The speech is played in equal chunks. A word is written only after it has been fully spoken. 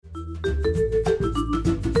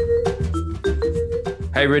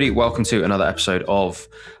Hey, Rudy, welcome to another episode of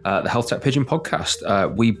the Health Tech Pigeon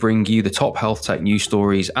podcast. We bring you the top health tech news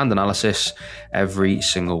stories and analysis every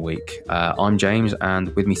single week. I'm James,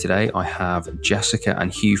 and with me today I have Jessica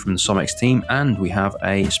and Hugh from the Somex team, and we have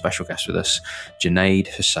a special guest with us, Junaid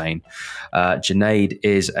Hussain. Junaid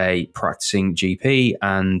is a practicing GP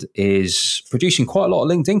and is producing quite a lot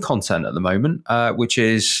of LinkedIn content at the moment, which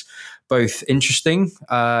is both interesting,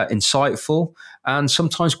 insightful, and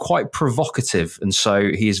sometimes quite provocative. And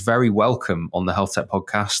so he is very welcome on the Health Tech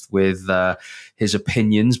podcast with his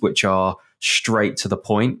opinions, which are straight to the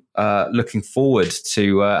point. Looking forward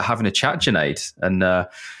to having a chat, Junaid, and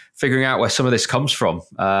figuring out where some of this comes from,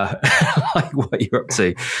 like what you're up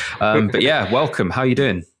to. But yeah, welcome. How are you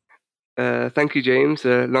doing? Thank you, James,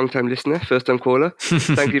 a long-time listener, first-time caller.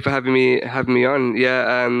 Thank you for having me on.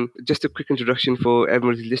 Yeah, just a quick introduction for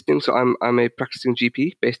everyone who's listening. So I'm a practicing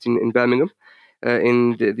GP based in Birmingham,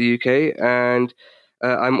 in the UK, and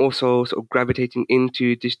I'm also sort of gravitating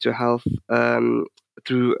into digital health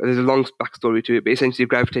through. There's a long backstory to it, but essentially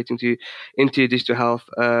gravitating into digital health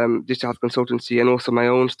consultancy, and also my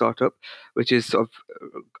own startup, which is sort of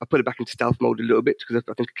I put it back into stealth mode a little bit because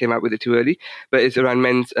I think I came out with it too early. But it's around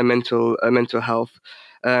mental health.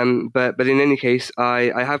 But in any case,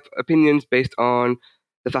 I have opinions based on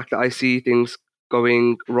the fact that I see things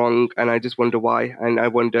going wrong, and I just wonder why, and I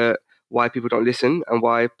wonder why people don't listen, and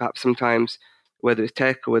why perhaps sometimes, whether it's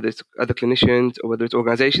tech or whether it's other clinicians or whether it's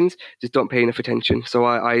organizations, just don't pay enough attention. So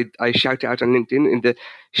I shout it out on LinkedIn in the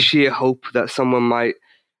sheer hope that someone might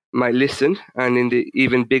listen, and in the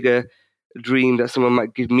even bigger dream that someone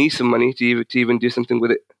might give me some money to even do something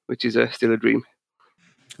with it, which is still a dream.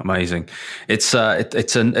 Amazing. It's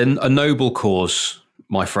a noble cause,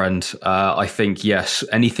 my friend. I think, yes,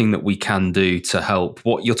 anything that we can do to help.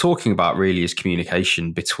 What you're talking about really is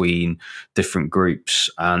communication between different groups,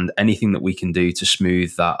 and anything that we can do to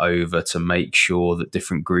smooth that over, to make sure that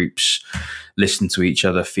different groups listen to each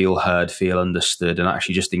other, feel heard, feel understood, and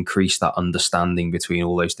actually just increase that understanding between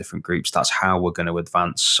all those different groups. That's how we're going to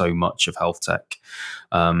advance so much of health tech.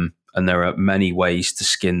 And there are many ways to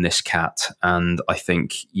skin this cat. And I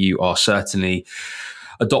think you are certainly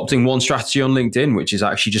adopting one strategy on LinkedIn, which is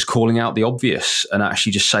actually just calling out the obvious and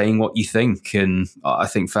actually just saying what you think. And I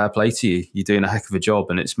think fair play to you. You're doing a heck of a job,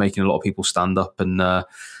 and it's making a lot of people stand up and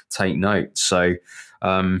take note. So,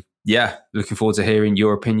 yeah, looking forward to hearing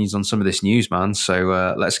your opinions on some of this news, man.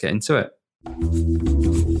 So let's get into it.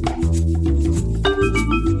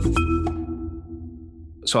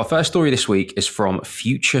 So our first story this week is from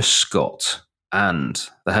Future Scot, and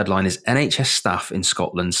the headline is NHS staff in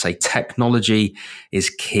Scotland say technology is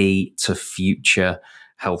key to future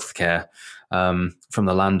healthcare. From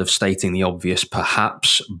the land of stating the obvious,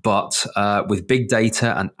 perhaps, but with big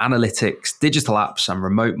data and analytics, digital apps and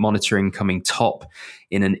remote monitoring coming top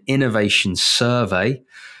in an innovation survey,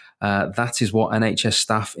 that is what NHS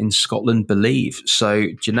staff in Scotland believe. So,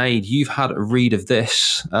 Junaid, you've had a read of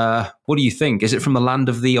this. What do you think? Is it from the land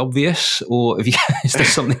of the obvious, or is there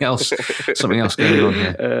something else going on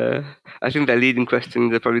here? I think that leading question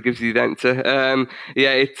that probably gives you the answer.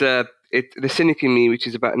 It's the cynic in me, which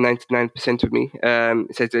is about 99% of me.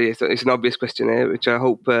 It says it's an obvious questionnaire, which I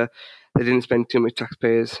hope they didn't spend too much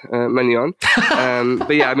taxpayers' money on.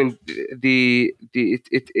 But yeah, I mean,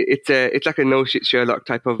 it's like a no shit Sherlock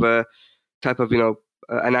type of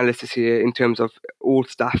analysis here in terms of all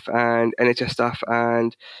staff and NHS staff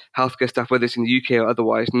and healthcare staff, whether it's in the UK or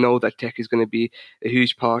otherwise, know that tech is going to be a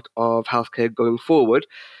huge part of healthcare going forward.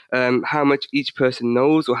 How much each person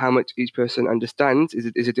knows or how much each person understands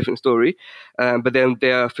is a different story. But then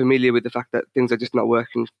they are familiar with the fact that things are just not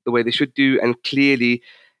working the way they should do, and clearly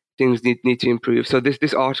things need to improve. So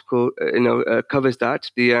this article covers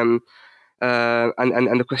that. And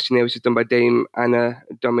the questionnaire, which is done by Dame Anna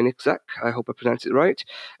Dominicczak, I hope I pronounced it right,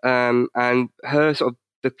 and her sort of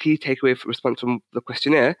the key takeaway response from the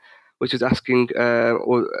questionnaire, which was asking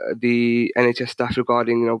the NHS staff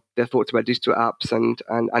regarding their thoughts about digital apps and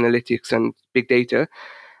analytics and big data.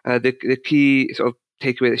 The key sort of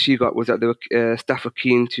takeaway that she got was that the staff were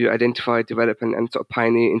keen to identify, develop, and sort of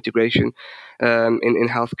pioneer integration in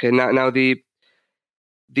healthcare. Now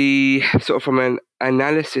the sort of from an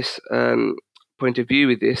analysis point of view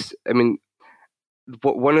with this, I mean,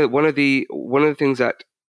 one of the things that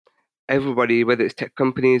everybody, whether it's tech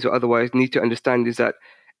companies or otherwise, need to understand is that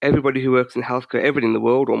everybody who works in healthcare, everybody in the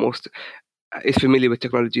world almost, is familiar with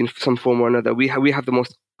technology in some form or another. We have the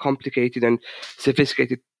most complicated and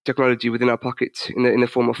sophisticated technology within our pockets in the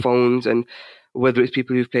form of phones, and whether it's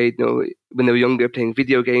people who've played, when they were younger, playing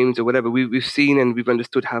video games or whatever, we've seen and we've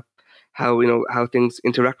understood how things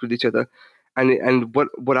interact with each other. And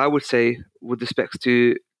what I would say with respects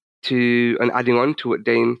to and adding on to what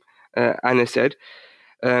Dame Anna said,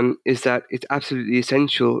 is that it's absolutely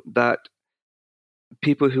essential that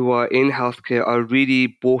people who are in healthcare are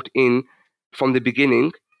really bought in from the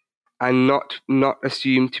beginning and not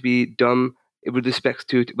assumed to be dumb with respect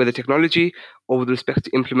to whether technology or with respect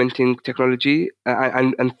to implementing technology,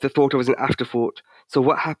 and the thought of as an afterthought. So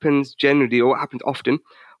what happens generally, or what happens often,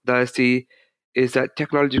 that I see, is that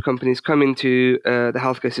technology companies come into the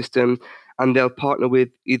healthcare system and they'll partner with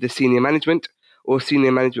either senior management or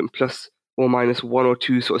senior management plus or minus one or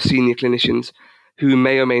two sort of senior clinicians who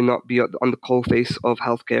may or may not be on the coalface of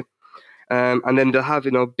healthcare. And then they'll have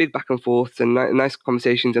big back and forths and nice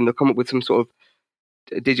conversations, and they'll come up with some sort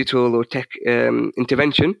of digital or tech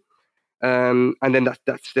intervention, and then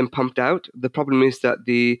that's then pumped out. The problem is that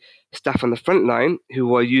the staff on the front line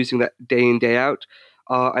who are using that day in day out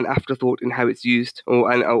are an afterthought in how it's used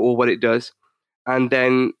or what it does, and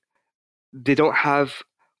then they don't have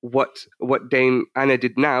what Dame Anna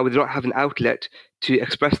did now. They don't have an outlet to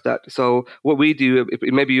express that. So what we do,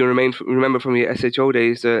 maybe you remember from your SHO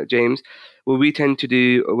days, James, what we tend to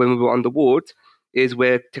do when we were on the wards is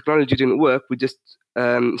where technology didn't work, we just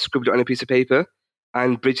scribbled it on a piece of paper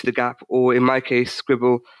and bridge the gap, or in my case,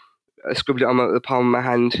 scribble it on the palm of my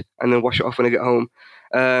hand and then wash it off when I get home.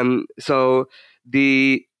 So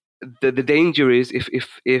the danger is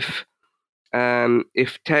if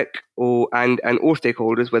tech or all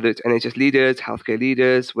stakeholders, whether it's NHS leaders, healthcare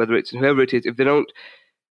leaders, whether it's whoever it is, if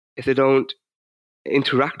they don't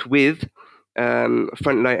interact with frontline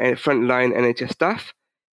NHS staff,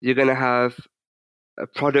 you're going to have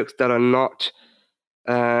products that are not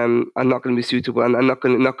going to be suitable and are not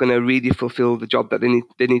going to really fulfill the job that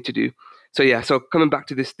they need to do. So yeah, so coming back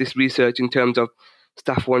to this research in terms of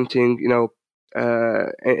staff wanting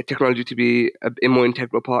technology to be a more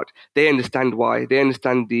integral part, they understand why. They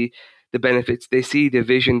understand the benefits. They see the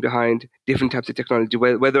vision behind different types of technology.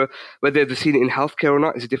 Whether they've seen it in healthcare or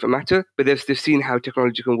not is a different matter, but they've seen how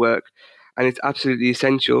technology can work, and it's absolutely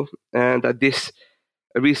essential that this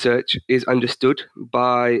research is understood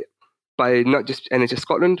by not just NHS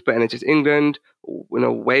Scotland, but NHS England,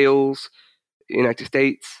 Wales, United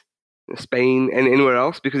States, Spain, and anywhere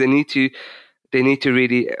else, because they need to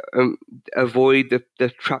really avoid the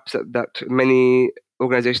traps that many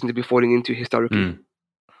organizations have been falling into historically,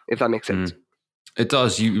 if that makes sense. It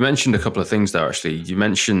does. You mentioned a couple of things there, actually. You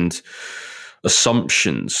mentioned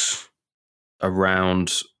assumptions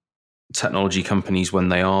around technology companies when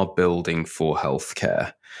they are building for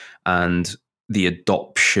healthcare and the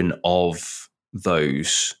adoption of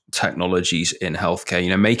those technologies in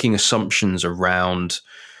healthcare, making assumptions around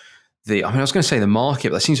I was going to say the market,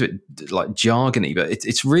 but that seems a bit like jargony, but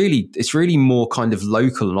it's really more kind of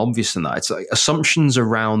local and obvious than that. It's like assumptions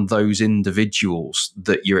around those individuals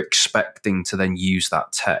that you're expecting to then use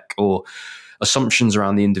that tech, or assumptions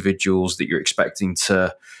around the individuals that you're expecting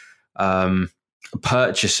to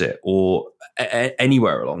purchase it, or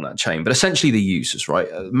anywhere along that chain. But essentially the users, right?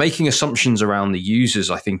 Making assumptions around the users,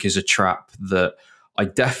 I think, is a trap that I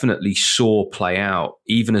definitely saw play out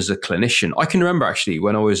even as a clinician. I can remember actually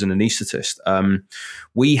when I was an anaesthetist,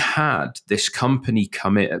 we had this company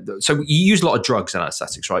come in. So you use a lot of drugs and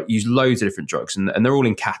anesthetics, right? You use loads of different drugs, and they're all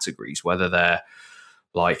in categories, whether they're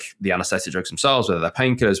like the anesthetic drugs themselves, whether they're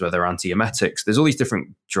painkillers, whether they're antiemetics. There's all these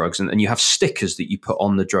different drugs, and you have stickers that you put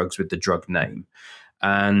on the drugs with the drug name.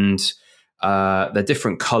 And they're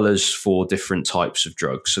different colors for different types of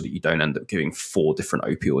drugs, so that you don't end up giving 4 different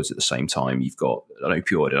opioids at the same time. You've got an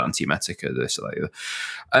opioid, an antiemetic, this or that.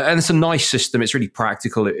 And it's a nice system. It's really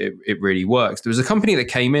practical. It really works. There was a company that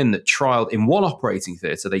came in that trialed in one operating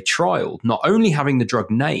theatre. They trialed not only having the drug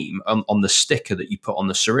name on the sticker that you put on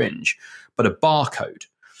the syringe, but a barcode.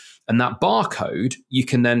 And that barcode,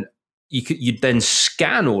 you'd then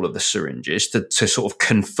scan all of the syringes to sort of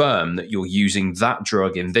confirm that you're using that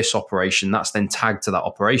drug in this operation. That's then tagged to that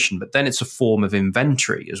operation, but then it's a form of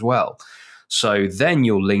inventory as well. So then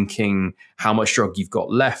you're linking how much drug you've got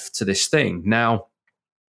left to this thing. Now,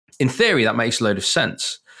 in theory, that makes a load of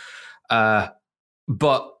sense. But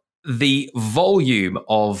the volume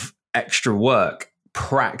of extra work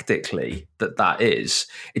practically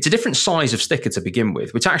it's a different size of sticker to begin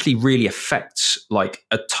with, which actually really affects like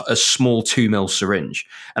a small 2 ml syringe,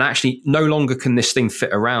 and actually no longer can this thing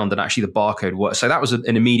fit around, and actually the barcode works. So that was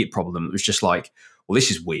an immediate problem. It was just like, well, this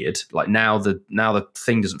is weird. Like now the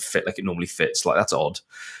thing doesn't fit like it normally fits. Like that's odd.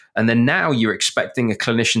 And then now you're expecting a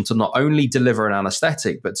clinician to not only deliver an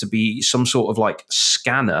anesthetic, but to be some sort of like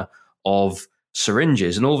scanner of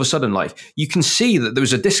syringes, and all of a sudden, like, you can see that there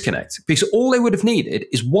was a disconnect, because all they would have needed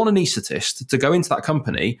is one anaesthetist to go into that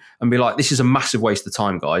company and be like, this is a massive waste of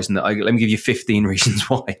time, guys, and let me give you 15 reasons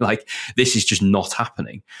why, like, this is just not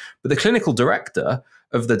happening. But the clinical director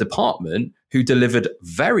of the department, who delivered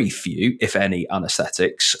very few, if any,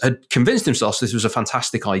 anesthetics, had convinced himself this was a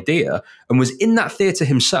fantastic idea and was in that theatre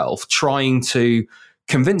himself trying to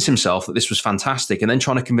convince himself that this was fantastic, and then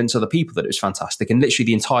trying to convince other people that it was fantastic. And literally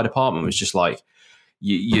the entire department was just like,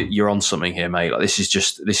 you're on something here, mate. Like, this is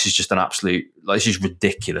just an absolute, like, this is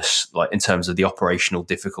ridiculous, like, in terms of the operational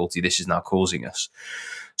difficulty this is now causing us.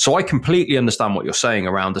 So I completely understand what you're saying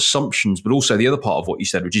around assumptions, but also the other part of what you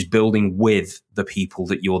said, which is building with the people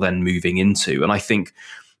that you're then moving into. And I think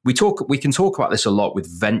we can talk about this a lot with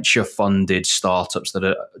venture funded startups that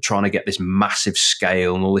are trying to get this massive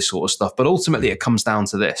scale and all this sort of stuff. But ultimately it comes down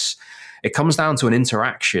to this. It comes down to an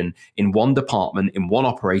interaction in one department, in one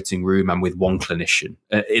operating room, and with one clinician.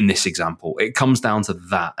 In this example, it comes down to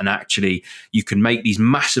that. And actually, you can make these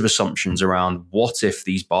massive assumptions around what if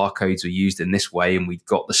these barcodes were used in this way, and we've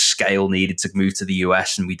got the scale needed to move to the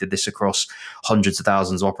US, and we did this across hundreds of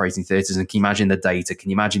thousands of operating theatres. And can you imagine the data?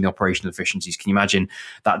 Can you imagine the operational efficiencies? Can you imagine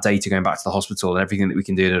that data going back to the hospital and everything that we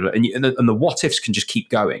can do? And the what ifs can just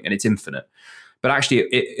keep going, and it's infinite. But actually,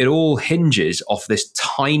 it all hinges off this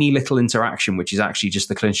tiny little interaction, which is actually just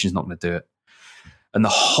the clinician's not going to do it, and the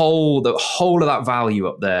whole of that value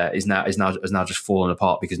up there is now just fallen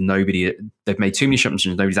apart because they've made too many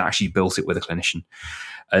assumptions. Nobody's actually built it with a clinician,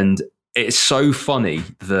 and it's so funny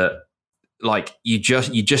that, like, you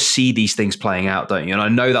just see these things playing out, don't you? And I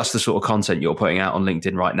know that's the sort of content you're putting out on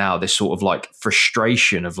LinkedIn right now. This sort of like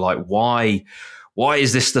frustration of like, why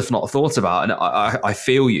is this stuff not thought about? And I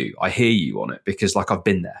feel you, I hear you on it, because like I've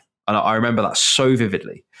been there, and I remember that so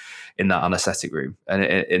vividly in that anesthetic room and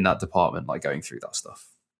in that department, like going through that stuff.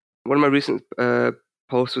 One of my recent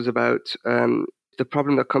posts was about the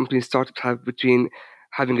problem that companies, startups have between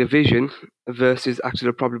having a vision versus actually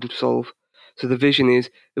a problem to solve. So the vision is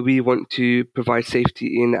that we want to provide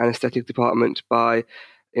safety in the anesthetic department by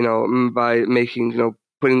making,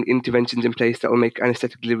 putting interventions in place that will make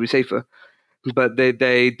anesthetic delivery safer. But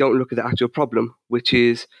they don't look at the actual problem, which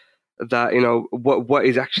is that, what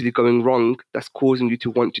is actually going wrong that's causing you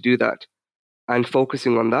to want to do that, and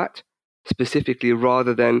focusing on that specifically,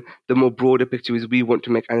 rather than the more broader picture is we want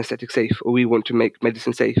to make anesthetic safe, or we want to make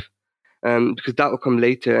medicine safe, because that will come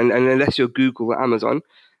later. And unless you're Google or Amazon,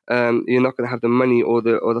 you're not going to have the money or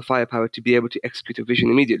the firepower to be able to execute a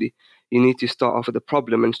vision immediately. You need to start off with a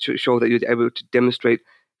problem and to show that you're able to demonstrate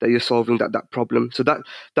that you're solving that problem. So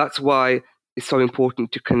that's why it's so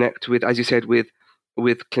important to connect with, as you said, with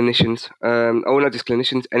clinicians, or not just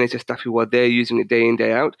clinicians, NHS staff who are there using it day in,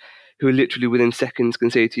 day out, who literally within seconds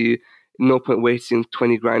can say to you, no point wasting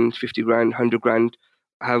 20 grand, 50 grand, 100 grand,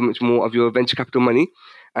 how much more of your venture capital money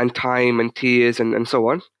and time and tears and so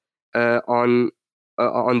on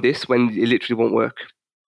this, when it literally won't work.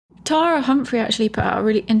 Tara Humphrey actually put out a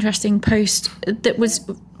really interesting post that was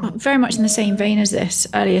very much in the same vein as this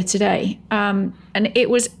earlier today. And it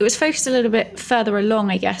was focused a little bit further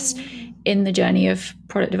along, I guess, in the journey of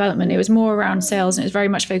product development. It was more around sales, and it was very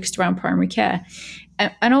much focused around primary care.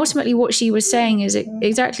 And ultimately what she was saying is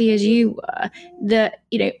exactly as you were, that,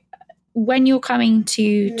 when you're coming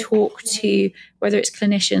to talk to, whether it's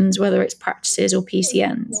clinicians, whether it's practices or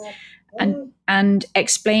PCNs, and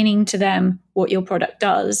explaining to them what your product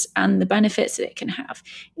does and the benefits that it can have,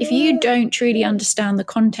 if you don't truly understand the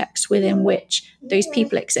context within which those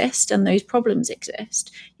people exist and those problems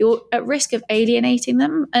exist, you're at risk of alienating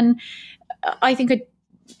them. And I think I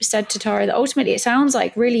said to Tara that ultimately it sounds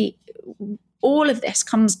like really all of this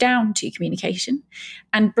comes down to communication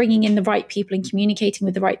and bringing in the right people and communicating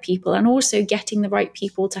with the right people, and also getting the right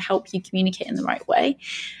people to help you communicate in the right way.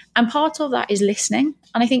 And part of that is listening.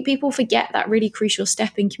 And I think people forget that really crucial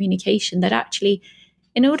step in communication, that actually,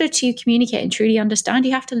 in order to communicate and truly understand,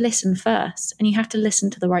 you have to listen first, and you have to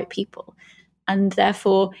listen to the right people. And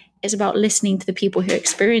therefore, it's about listening to the people who are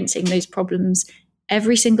experiencing those problems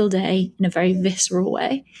every single day in a very visceral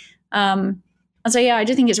way. And so, yeah, I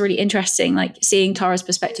do think it's really interesting, like seeing Tara's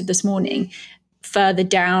perspective this morning further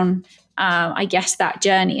down, I guess, that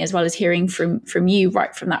journey, as well as hearing from you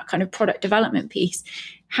right from that kind of product development piece.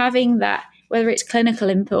 Having that, whether it's clinical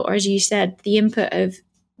input or, as you said, the input of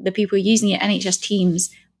the people using it, NHS teams,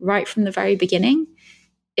 right from the very beginning,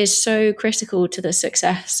 is so critical to the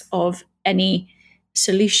success of any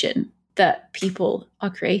solution that people are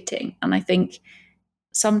creating. And I think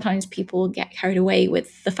sometimes people get carried away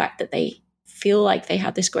with the fact that they feel like they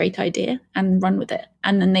have this great idea and run with it,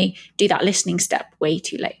 and then they do that listening step way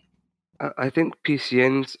too late. I think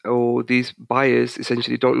PCNs or these buyers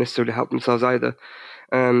essentially don't necessarily help themselves either,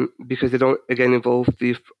 because they don't again involve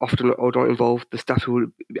don't involve the staff who will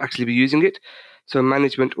actually be using it. So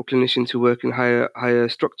management or clinicians who work in higher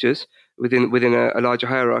structures within a larger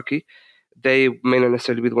hierarchy, they may not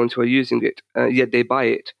necessarily be the ones who are using it, yet they buy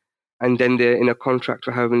it, and then they're in a contract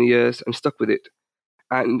for however many years and stuck with it.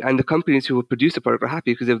 And the companies who will produce the product are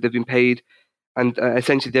happy because they've been paid, and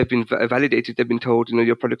essentially they've been validated. They've been told,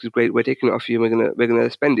 your product is great. We're taking it off you. And we're gonna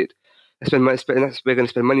spend it. We're going to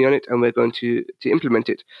spend money on it, and we're going to implement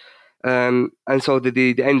it. And so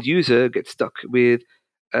the end user gets stuck with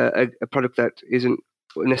a product that isn't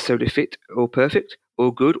necessarily fit or perfect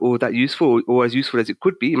or good or that useful or as useful as it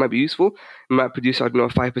could be. It might be useful. It might produce, 5%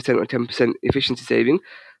 or 10% efficiency saving,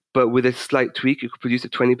 but with a slight tweak, it could produce a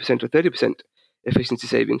 20% or 30% efficiency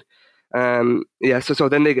saving. So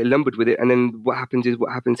then they get lumbered with it, and then what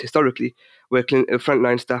happens historically, where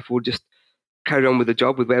frontline staff will just carry on with the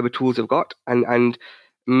job with whatever tools they've got and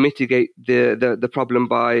mitigate the problem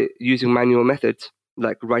by using manual methods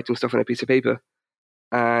like writing stuff on a piece of paper,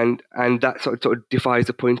 and that sort of defies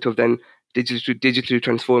the point of then digitally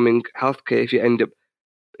transforming healthcare if you end up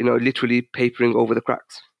literally papering over the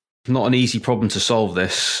cracks. Not an easy problem to solve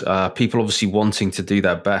this. People obviously wanting to do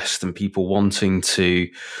their best and people wanting to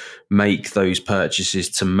make those purchases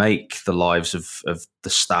to make the lives of the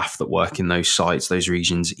staff that work in those sites, those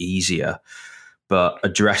regions easier. But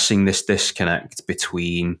addressing this disconnect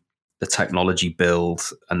between the technology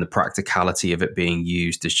build and the practicality of it being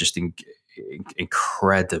used is just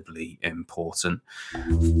incredibly important.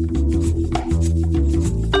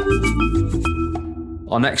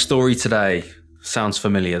 Our next story today sounds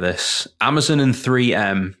familiar, this. Amazon and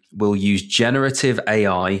 3M will use generative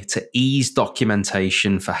AI to ease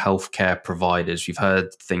documentation for healthcare providers. We've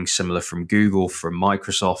heard things similar from Google, from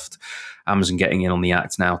Microsoft, Amazon getting in on the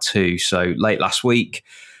act now too. So late last week,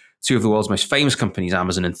 two of the world's most famous companies,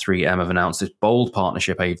 Amazon and 3M, have announced this bold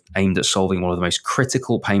partnership aimed at solving one of the most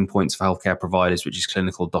critical pain points for healthcare providers, which is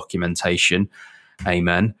clinical documentation.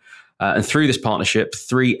 Amen. And through this partnership,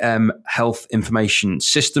 3M Health Information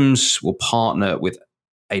Systems will partner with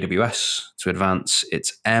AWS to advance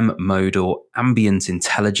its M-Modal Ambient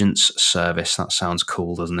Intelligence service. That sounds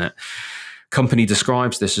cool, doesn't it? Company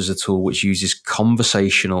describes this as a tool which uses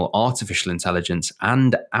conversational artificial intelligence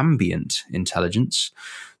and ambient intelligence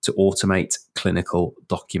to automate clinical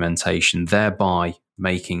documentation, thereby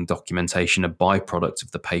making documentation a byproduct of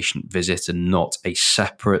the patient visit and not a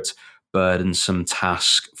separate burdensome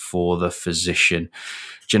task for the physician.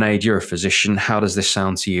 Junaid, you're a physician. How does this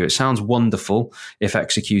sound to you? It sounds wonderful if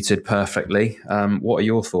executed perfectly. What are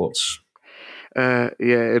your thoughts?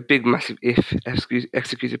 A big, massive if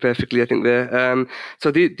executed perfectly, I think there.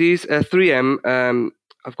 So these 3M,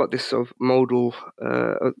 I've got this sort of modal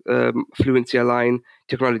fluency align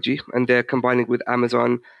technology, and they're combining with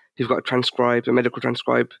Amazon, who've got a medical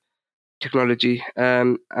transcribe technology,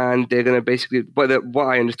 and they're going to basically, what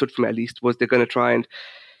I understood from it at least, was they're going to try and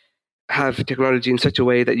have technology in such a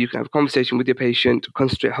way that you can have a conversation with your patient,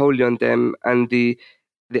 concentrate wholly on them, and the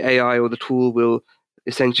AI or the tool will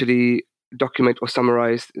essentially document or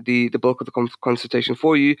summarize the bulk of the consultation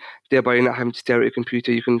for you, thereby you're not having to stare at your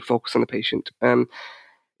computer. You can focus on the patient.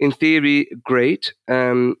 In theory, great,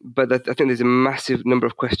 but I think there's a massive number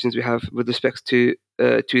of questions we have with respect to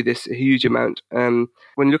this, a huge amount. When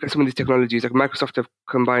you look at some of these technologies, like Microsoft have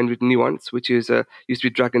combined with Nuance, which is used to be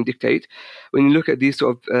Drag and Dictate. When you look at these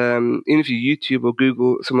sort of, even if you YouTube or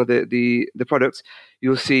Google some of the products,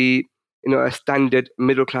 you'll see a standard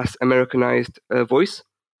middle class Americanized voice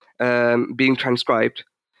being transcribed.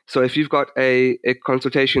 So if you've got a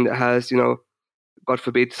consultation that has God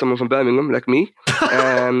forbid, someone from Birmingham like me,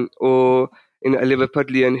 or a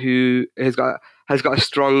Liverpudlian who has got a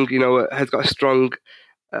strong,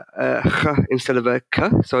 instead of a k,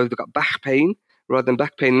 so they've got back pain rather than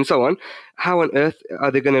back pain and so on. How on earth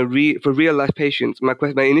are they going to for real life patients? My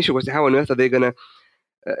initial question: how on earth are they going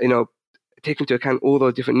to, take into account all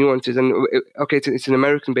those different nuances? And okay, it's an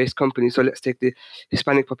American-based company, so let's take the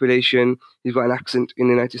Hispanic population. You've got an accent in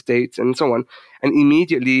the United States and so on, and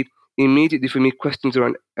immediately for me, questions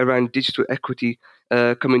around digital equity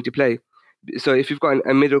come into play. So if you've got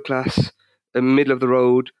a middle class, a middle of the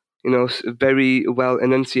road, very well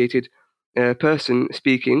enunciated person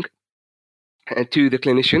speaking to the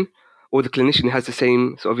clinician, or the clinician has the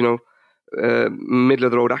same sort of middle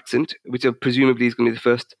of the road accent, which presumably is going to be the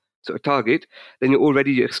first sort of target, then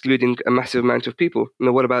you're excluding a massive amount of people.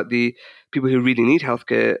 What about the people who really need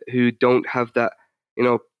healthcare, who don't have that,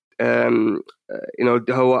 who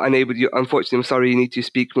are unable? Unfortunately, I'm sorry, you need to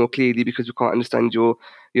speak more clearly because we can't understand your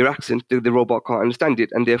accent. The robot can't understand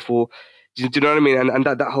it, and therefore Do you know what I mean? And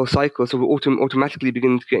that whole cycle. So we automatically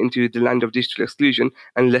begin to get into the land of digital exclusion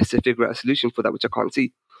unless they figure out a solution for that, which I can't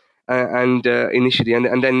see. Initially,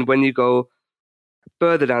 and then when you go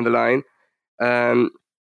further down the line,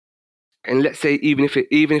 and let's say even if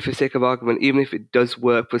for sake of argument, even if it does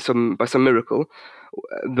work by some miracle,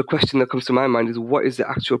 the question that comes to my mind is, what is the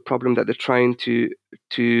actual problem that they're trying to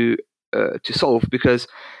solve? Because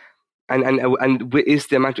and is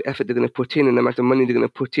the amount of effort they're going to put in and the amount of money they're going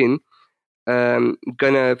to put in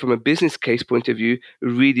gonna, from a business case point of view,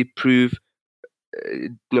 really prove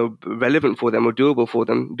relevant for them or doable for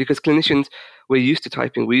them? Because clinicians, we're used to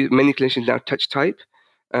typing. Many clinicians now touch type,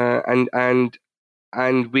 and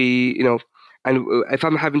we, and if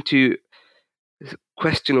I'm having to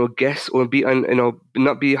question or guess or be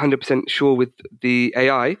not be 100% sure with the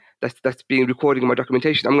AI that's being recording my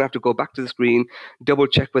documentation, I'm gonna have to go back to the screen, double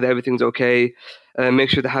check whether everything's okay, make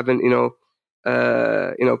sure they haven't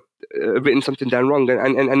written something down wrong,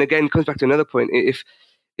 and again it comes back to another point.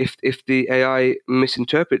 If the AI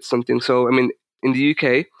misinterprets something, so I mean in the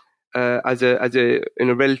UK, as a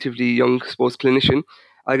relatively young sports clinician,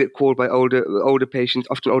 I get called by older patients,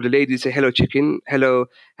 often older ladies, say hello chicken, hello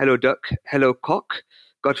duck, hello cock,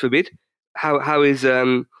 God forbid. How is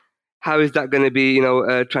that going to be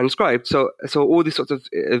transcribed? So all these sorts of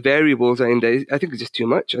variables are in there. I think it's just too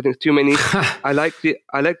much. I think it's too many. I like the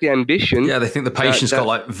ambition. Yeah, they think the patient's got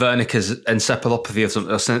like Wernicke's encephalopathy or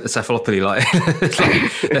something, or encephalopathy.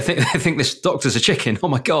 They think this doctor's a chicken. Oh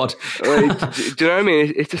my God! Do you know what I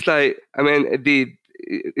mean? It's just like, I mean, the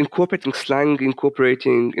incorporating slang,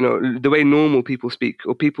 incorporating the way normal people speak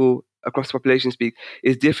or people across the population speak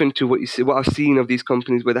is different to what I've seen of these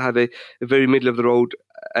companies, where they have a very middle of the road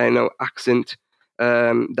accent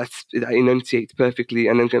that enunciates perfectly,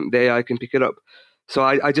 and then the AI can pick it up. So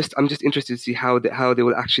I'm just interested to see how they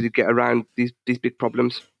will actually get around these big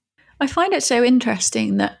problems. I find it so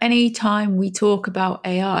interesting that any time we talk about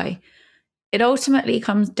AI, it ultimately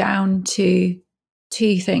comes down to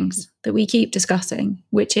two things that we keep discussing,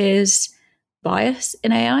 which is bias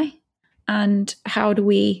in AI and how do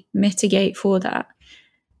we mitigate for that.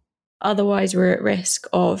 Otherwise, we're at risk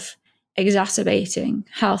of exacerbating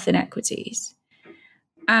health inequities,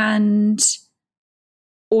 and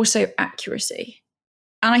also accuracy.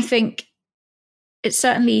 And I think it's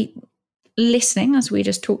certainly listening, as we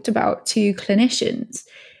just talked about, to clinicians,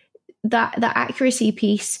 that accuracy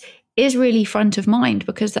piece is really front of mind,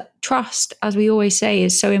 because that trust, as we always say,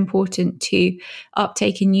 is so important to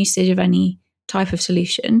uptake and usage of any type of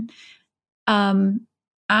solution.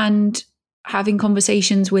 And having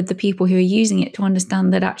conversations with the people who are using it to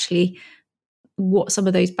understand that actually what some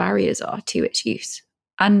of those barriers are to its use.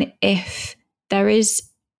 And if there is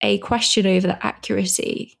a question over the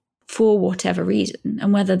accuracy for whatever reason,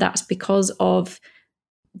 and whether that's because of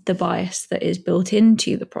the bias that is built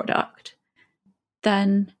into the product,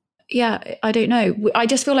 then yeah, I don't know. I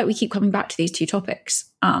just feel like we keep coming back to these two topics.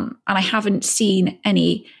 And I haven't seen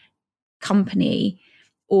any company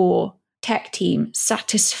or tech team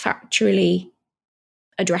satisfactorily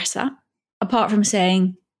address that, apart from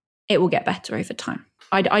saying it will get better over time.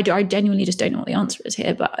 I genuinely just don't know what the answer is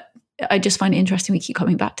here, but I just find it interesting we keep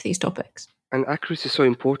coming back to these topics. And accuracy is so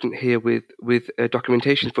important here with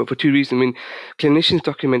documentation for two reasons. I mean, clinicians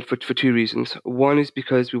document for two reasons. One is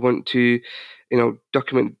because we want to,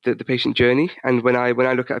 document the patient journey. And when I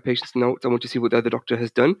look at a patient's notes, I want to see what the other doctor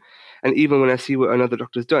has done. And even when I see what another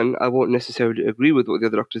doctor's done, I won't necessarily agree with what the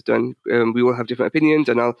other doctor's done. We all have different opinions,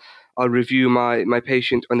 and I'll review my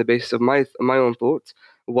patient on the basis of my own thoughts,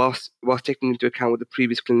 whilst taking into account what the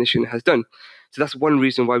previous clinician has done. So that's one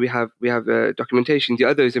reason why we have documentation. The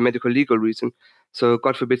other is a medical legal reason. So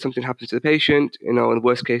God forbid something happens to the patient, in the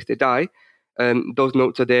worst case they die. Those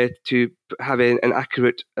notes are there to have an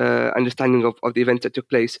accurate understanding of the events that took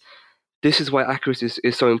place. This is why accuracy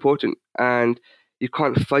is so important. And you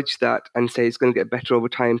can't fudge that and say it's going to get better over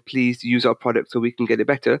time. Please use our product so we can get it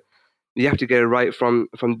better. You have to get it right from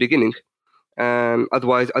the beginning.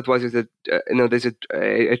 Otherwise there's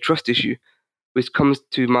a trust issue, which comes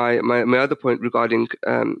to my other point regarding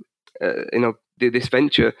this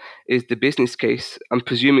venture is the business case. I'm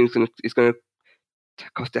presuming it's going to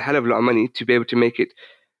cost a hell of a lot of money to be able to make it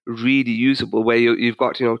really usable, where you've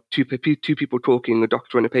got two people talking, a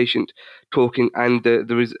doctor and a patient talking, and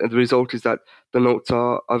the result is that the notes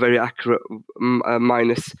are very accurate,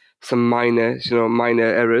 minus some minor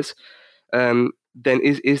errors. Then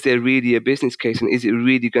is there really a business case, and is it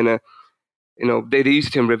really gonna, they use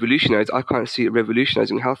the term revolutionize. I can't see it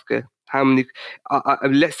revolutionizing healthcare. How many?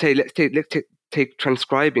 Let's take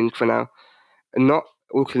transcribing for now. Not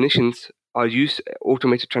all clinicians are used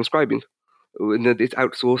automated transcribing. It's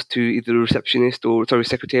outsourced to either a receptionist or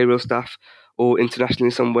secretarial staff or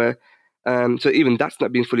internationally somewhere. So even that's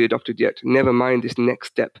not being fully adopted yet. Never mind this next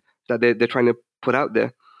step that they're trying to put out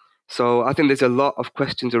there. So I think there's a lot of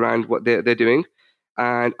questions around what they're doing.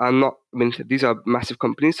 And these are massive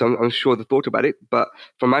companies, so I'm sure they've thought about it. But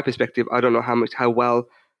from my perspective, I don't know how well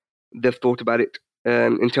they've thought about it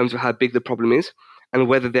in terms of how big the problem is and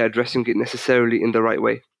whether they're addressing it necessarily in the right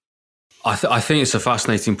way. I think it's a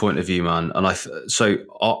fascinating point of view, man. And I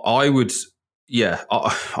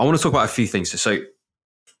want to talk about a few things.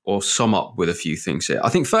 Or sum up with a few things here. I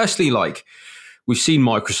think firstly, like we've seen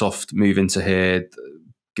Microsoft move into here,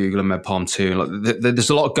 Google and MedPalm 2. And like, there's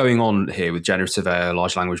a lot going on here with generative AI,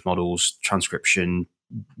 large language models, transcription,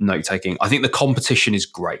 note taking. I think the competition is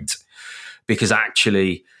great because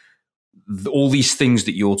actually all these things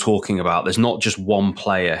that you're talking about, there's not just one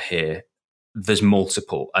player here. There's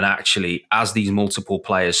multiple. And actually, as these multiple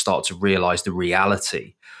players start to realize the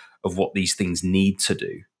reality of what these things need to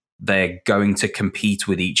do, they're going to compete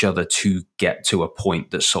with each other to get to a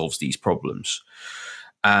point that solves these problems.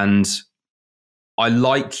 And I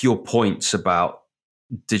like your points about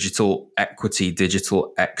digital equity,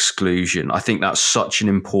 digital exclusion. I think that's such an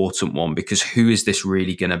important one because who is this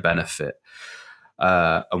really going to benefit?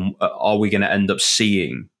 And are we going to end up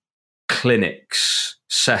seeing clinics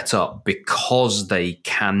set up because they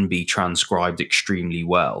can be transcribed extremely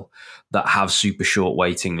well that have super short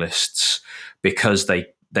waiting lists because they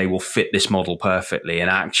will fit this model perfectly. And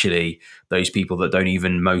actually, those people that don't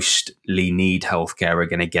even mostly need healthcare are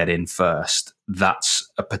going to get in first. That's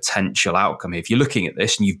a potential outcome. If you're looking at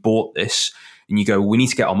this and you've bought this and you go, we need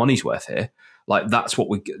to get our money's worth here. Like that's what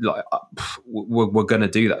we're going to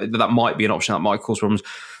do. That might be an option that might cause problems.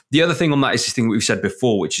 The other thing on that is this thing we've said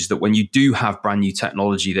before, which is that when you do have brand new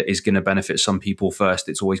technology that is going to benefit some people first,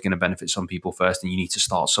 it's always going to benefit some people first, and you need to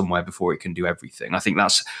start somewhere before it can do everything. I think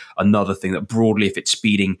that's another thing that broadly, if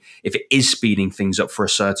it is speeding things up for a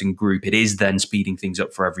certain group, it is then speeding things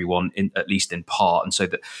up for everyone, at least in part. And so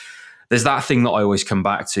that there's that thing that I always come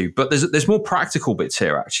back to. But there's more practical bits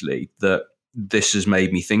here actually that this has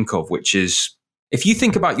made me think of, which is if you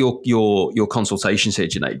think about your consultations here,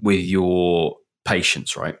 Junaid, with your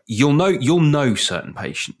patients, right? You'll know certain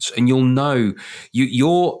patients, and you'll know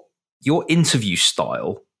your interview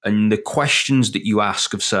style and the questions that you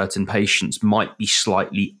ask of certain patients might be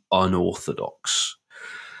slightly unorthodox.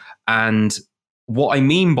 And what I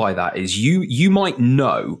mean by that is you might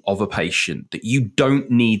know of a patient that you don't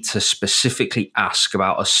need to specifically ask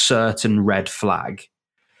about a certain red flag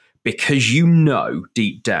because you know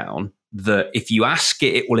deep down that if you ask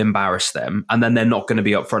it, it will embarrass them, and then they're not going to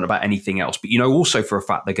be upfront about anything else. But you know also for a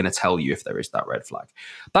fact they're going to tell you if there is that red flag.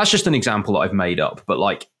 That's just an example that I've made up,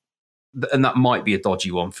 but and that might be a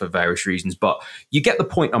dodgy one for various reasons, but you get the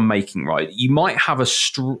point I'm making, right? You might have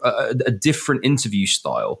a different interview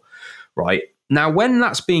style, right? Now, when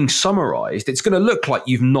that's being summarized, it's going to look like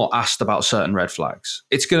you've not asked about certain red flags.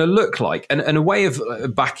 It's going to look like, and a way of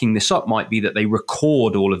backing this up might be that they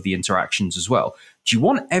record all of the interactions as well. Do you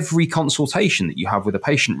want every consultation that you have with a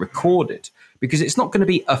patient recorded? Because it's not going to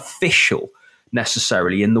be official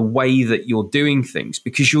necessarily in the way that you're doing things,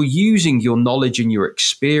 because you're using your knowledge and your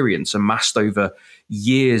experience amassed over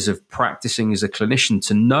years of practicing as a clinician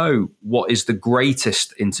to know what is the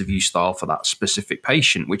greatest interview style for that specific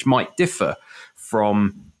patient, which might differ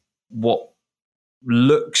from what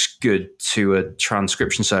looks good to a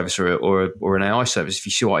transcription service or an AI service, if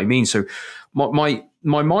you see what I mean. So my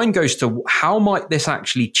mind goes to how might this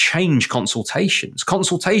actually change consultations?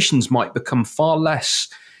 Consultations might become far less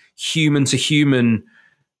human to human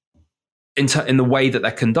in the way that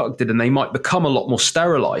they're conducted, and they might become a lot more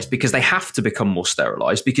sterilized because they have to become more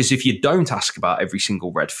sterilized, because if you don't ask about every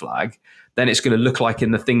single red flag, then it's going to look like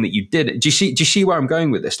in the thing that you did. Do you see where I'm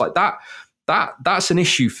going with this? Like that's an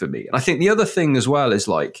issue for me. And I think the other thing as well is,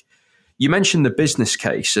 like, you mentioned the business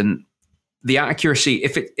case and the accuracy.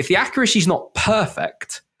 If the accuracy is not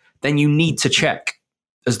perfect, then you need to check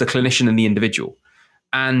as the clinician and the individual.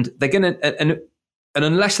 And they're going to, and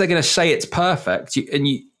unless they're going to say it's perfect,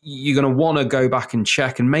 you're going to want to go back and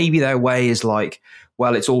check. And maybe their way is like,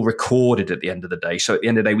 well, it's all recorded at the end of the day. So at the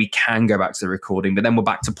end of the day, we can go back to the recording, but then we're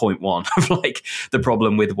back to point one of like the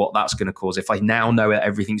problem with what that's going to cause. If I now know that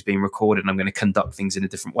everything's being recorded, and I'm going to conduct things in a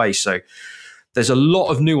different way. So there's a lot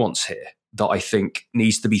of nuance here that I think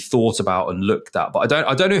needs to be thought about and looked at. But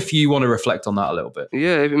I don't know if you want to reflect on that a little bit.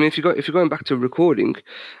 Yeah, I mean, if you're going back to recording,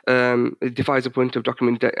 it defies the point of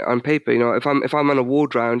document on paper. You know, if I'm on a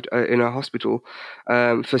ward round in a hospital,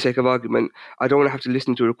 for sake of argument, I don't want to have to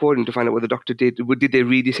listen to a recording to find out what the doctor did. Did they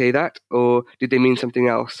really say that, or did they mean something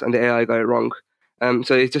else and the AI got it wrong?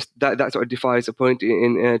 So it's just that sort of defies the point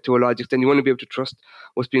in to a large extent. You want to be able to trust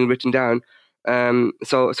what's being written down.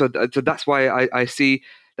 So that's why I see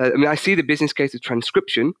that. I mean, I see the business case of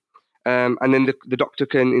transcription, and then the doctor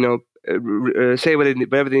can say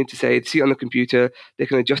whatever they need to say. See it on the computer. They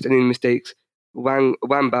can adjust any mistakes. Wham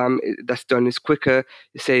bam, that's done. It's quicker.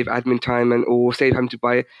 You save admin time or save having to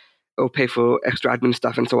buy or pay for extra admin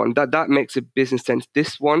stuff and so on. That makes a business sense.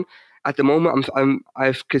 This one, at the moment,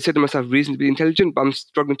 I've considered myself reasonably intelligent, but I'm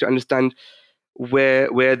struggling to understand where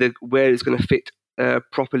it's going to fit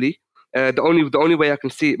properly. The only way I can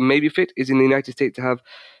see it maybe fit is in the United States to have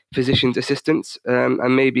physicians' assistants,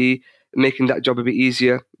 and maybe making that job a bit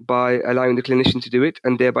easier by allowing the clinician to do it,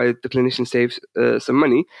 and thereby the clinician saves some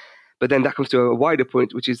money. But then that comes to a wider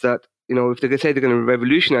point, which is that if they're going to say they're going to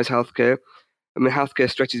revolutionize healthcare, I mean, healthcare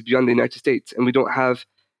stretches beyond the United States, and we don't have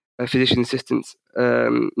physician assistants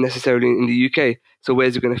necessarily in the UK. So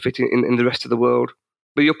where's it going to fit in the rest of the world?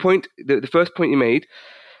 But your point, the first point you made,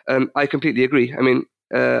 I completely agree. I mean,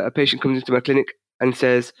 a patient comes into my clinic and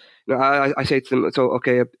says, I say to them, so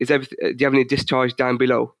okay, do you have any discharge down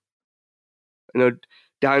below?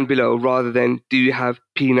 Down below, rather than do you have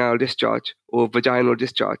penile discharge or vaginal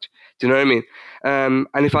discharge? Do you know what I mean?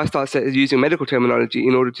 And if I start using medical terminology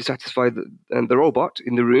in order to satisfy the robot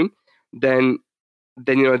in the room, then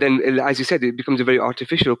as you said, it becomes a very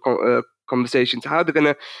artificial conversation. So how they're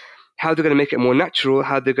gonna make it more natural?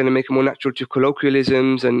 How they're gonna make it more natural to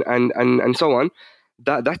colloquialisms and so on?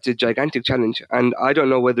 That's a gigantic challenge, and I don't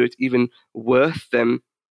know whether it's even worth them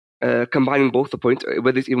combining both the points,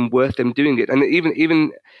 whether it's even worth them doing it. And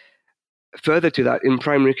even further to that, in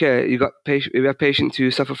primary care, you have patients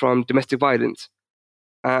who suffer from domestic violence,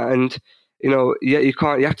 and you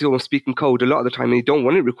have to almost speak in code a lot of the time, and you don't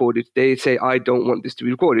want it recorded. They say, I don't want this to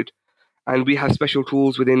be recorded, and we have special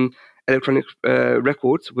tools within electronic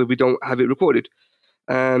records where we don't have it recorded,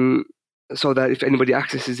 so that if anybody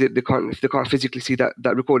accesses it, they can't physically see that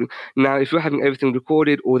recording. Now, if we're having everything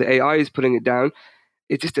recorded or the AI is putting it down,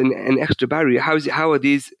 it's just an extra barrier. How are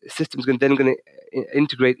these systems going to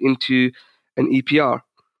integrate into an EPR?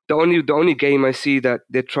 The only game I see that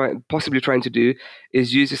they're possibly trying to do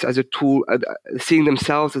is use this as a tool, seeing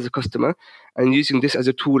themselves as a customer and using this as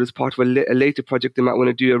a tool as part of a later project they might want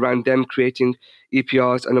to do around them creating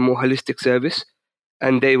EPRs and a more holistic service,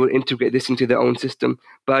 and they will integrate this into their own system.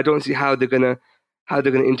 But I don't see how they're gonna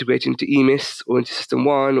integrate into EMIS or into System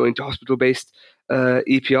 1 or into hospital-based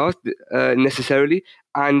EPRs necessarily,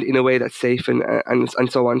 and in a way that's safe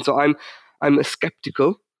and so on. So I'm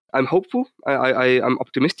skeptical. I'm hopeful. I'm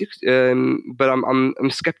optimistic, but I'm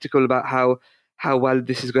skeptical about how well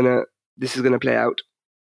this is gonna play out.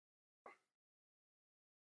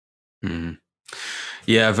 Mm.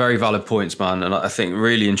 Yeah, very valid points, man, and I think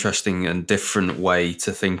really interesting and different way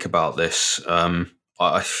to think about this.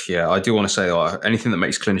 I do want to say anything that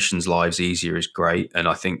makes clinicians' lives easier is great, and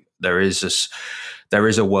I think there is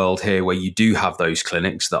a world here where you do have those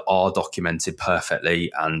clinics that are documented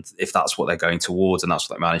perfectly, and if that's what they're going towards and that's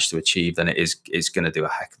what they manage to achieve, then it's going to do a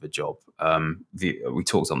heck of a job. We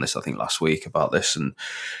talked on this, I think, last week about this and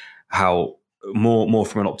how more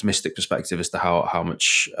from an optimistic perspective as to how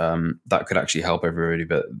much that could actually help everybody,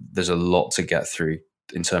 but there's a lot to get through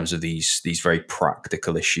in terms of these very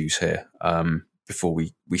practical issues here before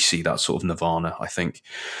we see that sort of nirvana, I think.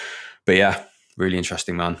 But yeah, really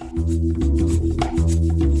interesting, man.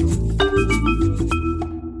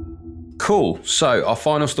 Cool. So our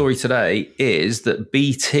final story today is that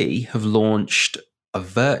BT have launched a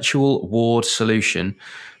virtual ward solution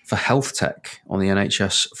for health tech on the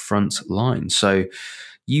NHS front line. So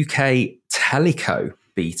UK Teleco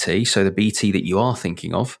BT, so the BT that you are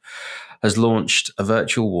thinking of, has launched a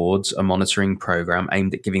virtual wards, a monitoring program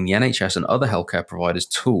aimed at giving the NHS and other healthcare providers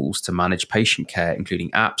tools to manage patient care,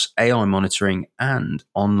 including apps, AI monitoring, and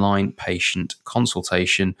online patient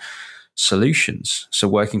consultation solutions. So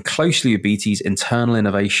working closely with BT's internal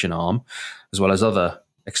innovation arm, as well as other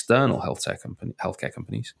external healthcare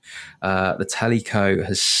companies, the Teleco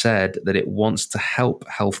has said that it wants to help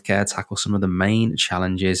healthcare tackle some of the main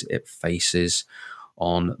challenges it faces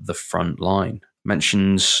on the front line.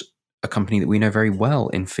 Mentions a company that we know very well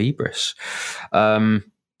in Phoebris. So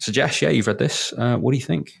Jess, you've read this. What do you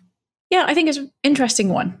think? Yeah, I think it's an interesting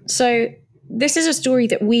one. So this is a story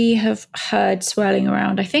that we have heard swirling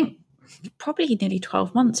around, I think, probably nearly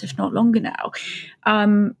 12 months, if not longer now,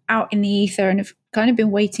 out in the ether, and have kind of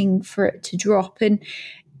been waiting for it to drop. And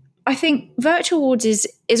I think virtual wards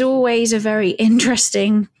is always a very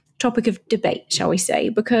interesting topic of debate, shall we say,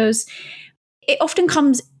 because it often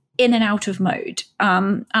comes in and out of mode.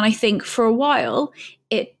 And I think for a while,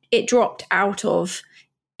 it dropped out of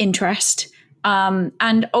interest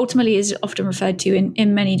and ultimately is often referred to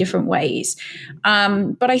in many different ways.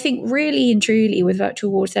 But I think really and truly with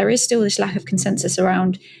virtual wards, there is still this lack of consensus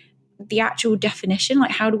around the actual definition, like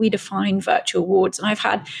how do we define virtual wards? And I've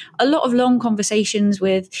had a lot of long conversations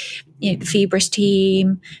with the Fibris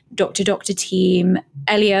team, doctor team,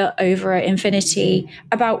 Elliot over at Infinity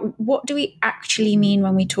about what do we actually mean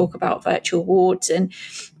when we talk about virtual wards. And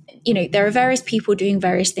there are various people doing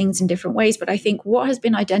various things in different ways, but I think what has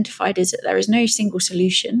been identified is that there is no single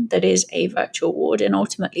solution that is a virtual ward, and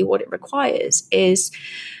ultimately what it requires is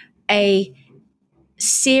a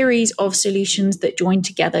series of solutions that join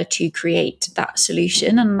together to create that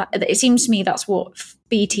solution. And it seems to me that's what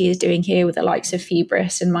BT is doing here with the likes of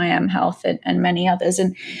Fibris and MyM Health and many others.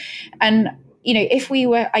 And if we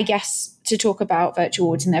were, I guess, to talk about virtual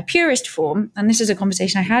wards in their purest form, and this is a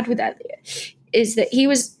conversation I had with Elliot, is that he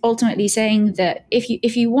was ultimately saying that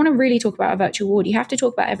if you want to really talk about a virtual ward, you have to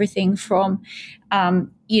talk about everything from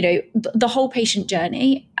the whole patient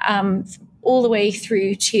journey all the way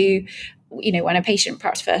through to when a patient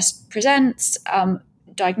perhaps first presents,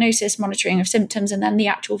 diagnosis, monitoring of symptoms, and then the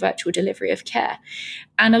actual virtual delivery of care.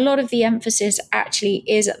 And a lot of the emphasis actually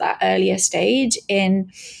is at that earlier stage in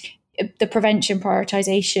the prevention,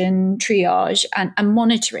 prioritization, triage, and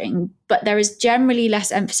monitoring. But there is generally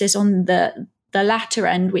less emphasis on the latter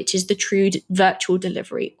end, which is the true virtual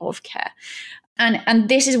delivery of care. And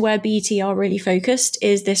this is where BT are really focused,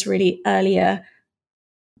 is this really earlier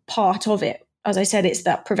part of it. As I said, it's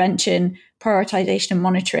that prevention, prioritization, and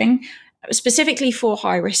monitoring, specifically for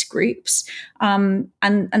high-risk groups. And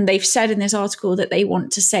they've said in this article that they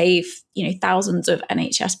want to save, thousands of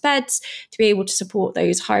NHS beds to be able to support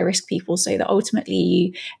those high-risk people, so that ultimately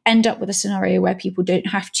you end up with a scenario where people don't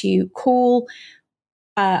have to call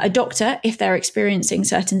a doctor if they're experiencing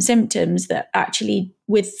certain symptoms, that actually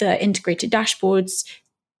with the integrated dashboards,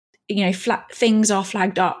 things are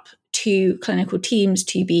flagged up to clinical teams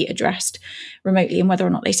to be addressed remotely, and whether or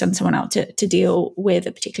not they send someone out to deal with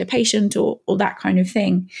a particular patient or that kind of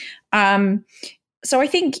thing. So I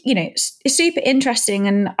think, it's super interesting,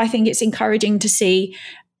 and I think it's encouraging to see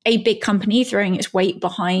a big company throwing its weight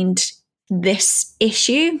behind this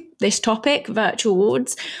issue, this topic, virtual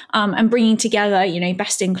wards, and bringing together,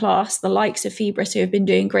 best in class, the likes of Fibris, who have been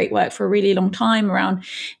doing great work for a really long time around,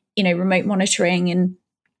 remote monitoring and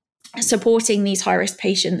supporting these high-risk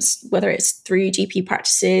patients, whether it's through GP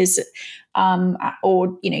practices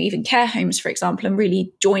or even care homes, for example, and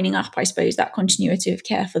really joining up, I suppose, that continuity of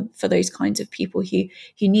care for those kinds of people who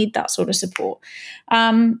need that sort of support.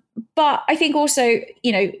 But I think also,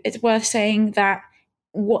 it's worth saying that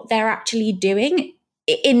what they're actually doing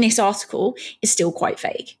in this article is still quite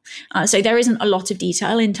vague. So there isn't a lot of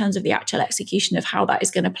detail in terms of the actual execution of how that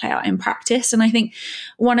is going to play out in practice. And I think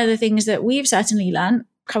one of the things that we've certainly learned,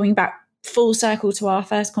 coming back full circle to our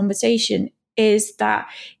first conversation, is that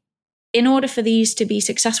in order for these to be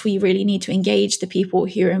successful, you really need to engage the people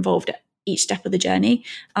who are involved at each step of the journey,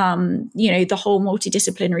 the whole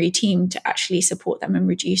multidisciplinary team, to actually support them and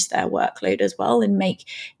reduce their workload as well, and make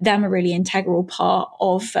them a really integral part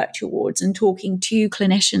of virtual wards, and talking to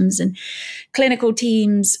clinicians and clinical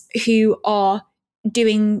teams who are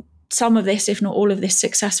doing some of this, if not all of this,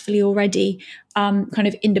 successfully already, kind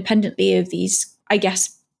of independently of these, I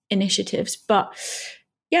guess, initiatives. But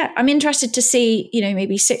yeah, I'm interested to see,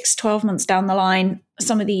 maybe 6-12 months down the line,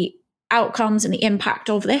 some of the outcomes and the impact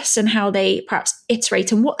of this, and how they perhaps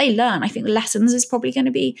iterate and what they learn. I think the lessons is probably going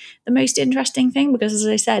to be the most interesting thing, because, as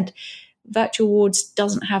I said, virtual wards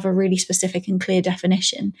doesn't have a really specific and clear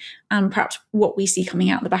definition, and perhaps what we see coming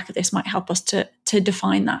out the back of this might help us to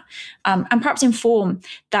define that, and perhaps inform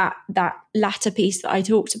that latter piece that I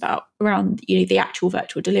talked about around the actual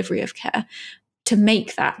virtual delivery of care, to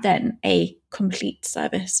make that then a complete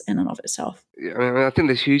service in and of itself. Yeah, I think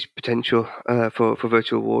there's huge potential for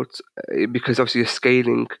virtual wards, because obviously you're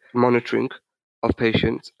scaling monitoring of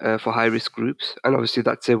patients for high-risk groups, and obviously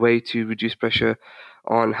that's a way to reduce pressure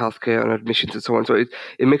on healthcare, on admissions and so on. So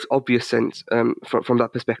it makes obvious sense from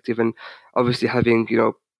that perspective. And obviously having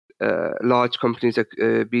large companies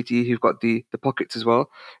like BT, who've got the pockets as well,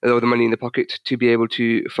 or the money in the pocket, to be able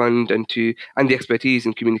to fund and the expertise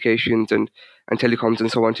in communications and telecoms and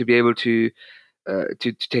so on, to be able to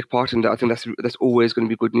take part in that. I think that's always going to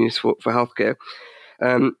be good news for healthcare.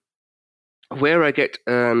 Where I get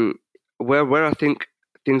where I think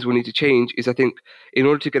things will need to change is, I think in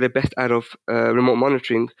order to get the best out of remote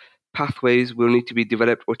monitoring, pathways will need to be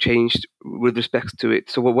developed or changed with respect to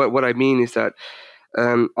it. So what I mean is that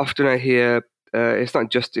often I hear it's not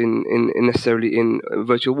just in necessarily in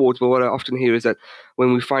virtual wards, but what I often hear is that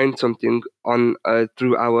when we find something on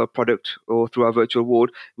through our product or through our virtual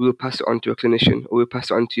ward, we will pass it on to a clinician or we'll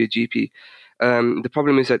pass it on to your GP. The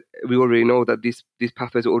problem is that we already know that these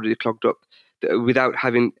pathways are already clogged up without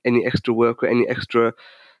having any extra work or any extra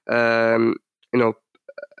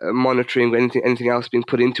monitoring or anything else being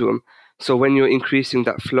put into them. So when you're increasing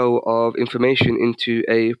that flow of information into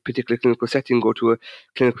a particular clinical setting or to a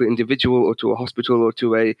clinical individual or to a hospital or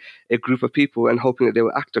to a group of people and hoping that they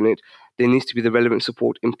will act on it, there needs to be the relevant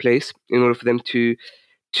support in place in order for them to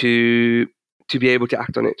be able to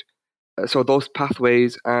act on it. So those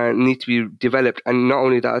pathways need to be developed, and not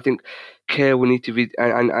only that, I think care will need to be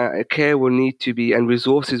and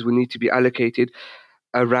resources will need to be allocated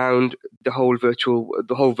around the whole virtual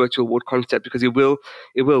ward concept, because it will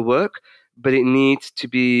work, but it needs to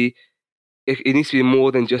be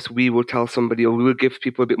more than just we will tell somebody or we will give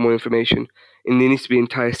people a bit more information. And there needs to be an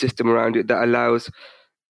entire system around it that allows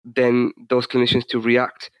then those clinicians to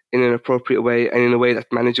react in an appropriate way and in a way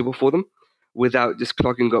that's manageable for them, without just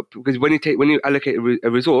clogging up. Because when you allocate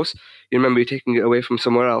a resource, you remember you're taking it away from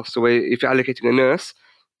somewhere else. So if you're allocating a nurse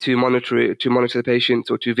to monitor the patients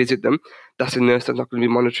or to visit them, that's a nurse that's not going to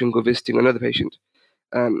be monitoring or visiting another patient.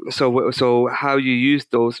 So how you use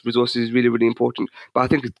those resources is really, really important. But I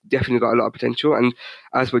think it's definitely got a lot of potential. And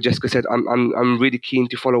as what Jessica said, I'm really keen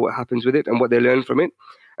to follow what happens with it and what they learn from it.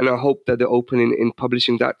 And I hope that they're open in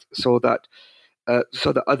publishing that so that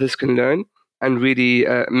others can learn and really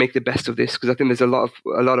make the best of this. Because I think there's a lot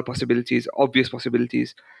of possibilities, obvious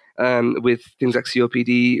possibilities, with things like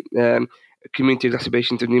COPD, community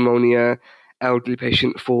exacerbations of pneumonia, elderly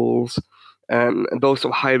patient falls, and those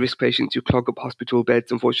sort of high-risk patients who clog up hospital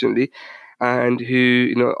beds, unfortunately, and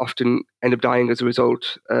who often end up dying as a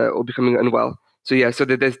result or becoming unwell. So yeah, so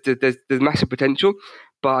there's massive potential,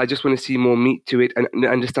 but I just want to see more meat to it and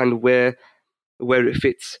understand where it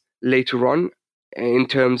fits later on in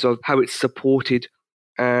terms of how it's supported.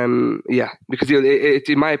 Because it,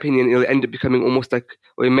 in my opinion, it'll end up becoming almost like,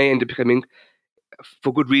 or it may end up becoming,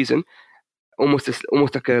 for good reason, almost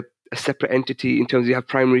like a separate entity in terms of you have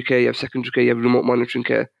primary care, you have secondary care, you have remote monitoring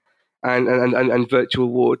care, and virtual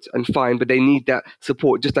wards, and fine, but they need that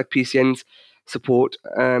support, just like PCNs support,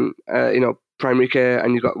 primary care,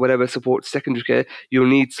 and you've got whatever support secondary care, you'll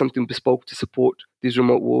need something bespoke to support these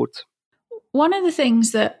remote wards. One of the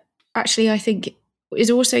things that actually I think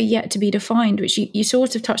is also yet to be defined, which you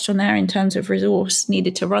sort of touched on there in terms of resource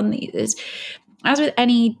needed to run these, is as with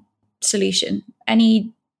any solution,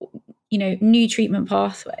 any new treatment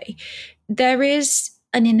pathway, there is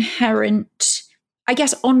an inherent, I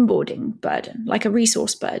guess, onboarding burden, like a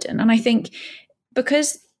resource burden. And I think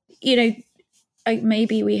because,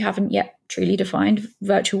 maybe we haven't yet truly defined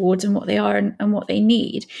virtual wards and what they are and what they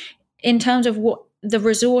need in terms of what the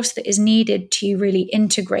resource that is needed to really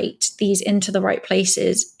integrate these into the right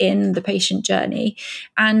places in the patient journey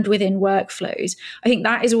and within workflows. I think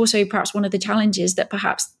that is also perhaps one of the challenges that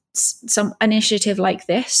perhaps some initiative like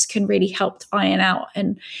this can really help iron out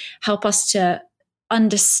and help us to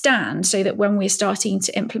understand, so that when we're starting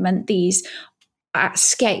to implement these at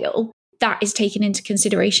scale, that is taken into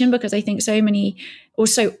consideration. Because I think so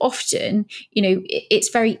often, it's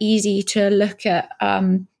very easy to look at,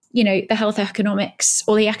 the health economics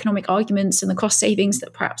or the economic arguments and the cost savings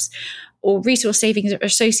that perhaps, or resource savings, are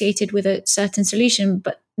associated with a certain solution,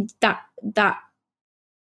 but that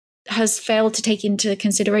has failed to take into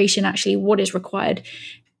consideration actually what is required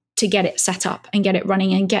to get it set up and get it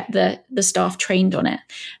running and get the staff trained on it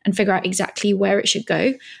and figure out exactly where it should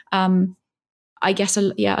go. I guess,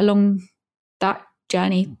 along that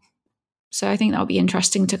journey. So I think that'll be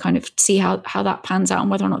interesting to kind of see how that pans out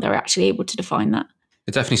and whether or not they're actually able to define that.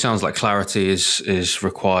 It definitely sounds like clarity is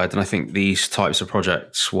required. And I think these types of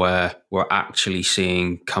projects where we're actually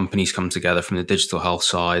seeing companies come together from the digital health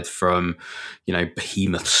side, from,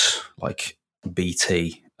 behemoths like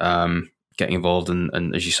BT, getting involved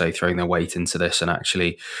and, as you say, throwing their weight into this and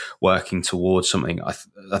actually working towards something. I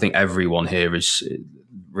think everyone here is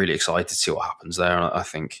really excited to see what happens there. And I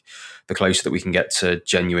think the closer that we can get to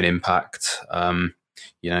genuine impact,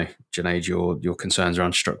 Junaid, your concerns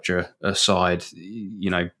around structure aside,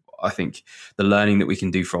 I think the learning that we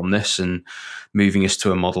can do from this and moving us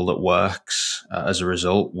to a model that works as a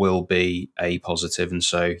result will be a positive. And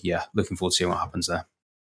so, looking forward to seeing what happens there.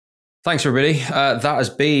 Thanks, everybody. That has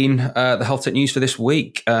been the Health Tech News for this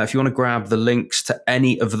week. If you want to grab the links to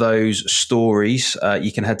any of those stories,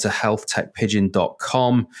 you can head to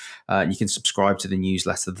healthtechpigeon.com. You can subscribe to the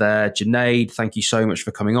newsletter there. Junaid, thank you so much for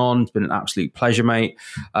coming on. It's been an absolute pleasure, mate.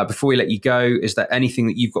 Before we let you go, is there anything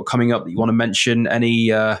that you've got coming up that you want to mention? Any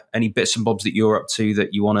bits and bobs that you're up to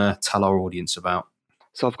that you want to tell our audience about?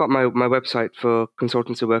 So I've got my website for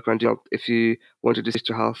consultancy work around, if you want to do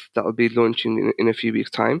digital health, that will be launching in a few weeks'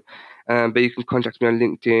 time. But you can contact me on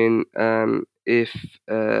LinkedIn if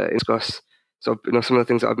discuss some of the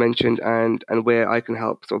things that I've mentioned and where I can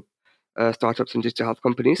help startups and digital health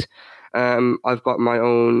companies. I've got my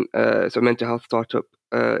own mental health startup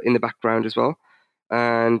in the background as well.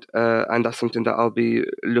 And that's something that I'll be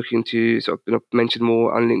looking to mention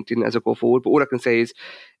more on LinkedIn as I go forward. But all I can say is,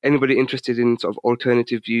 anybody interested in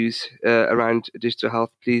alternative views around digital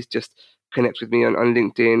health, please just connect with me on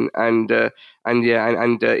LinkedIn, and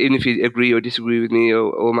even if you agree or disagree with me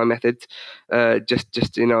or my methods,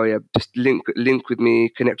 just link with me,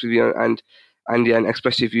 connect with me, and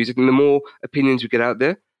express your views. And the more opinions we get out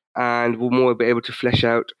there, and we'll more be able to flesh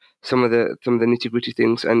out some of the nitty-gritty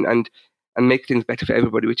things and make things better for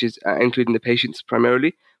everybody, which is including the patients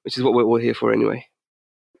primarily, which is what we're all here for anyway.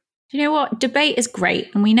 You know what? Debate is great,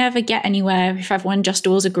 and we never get anywhere if everyone just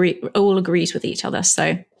all agrees with each other.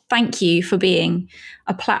 So thank you for being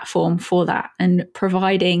a platform for that and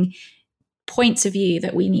providing points of view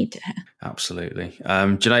that we need to hear. Absolutely.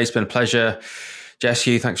 Junaid, it's been a pleasure. Jess,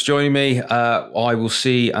 Hugh, thanks for joining me. I will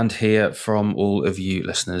see and hear from all of you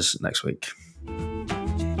listeners next week.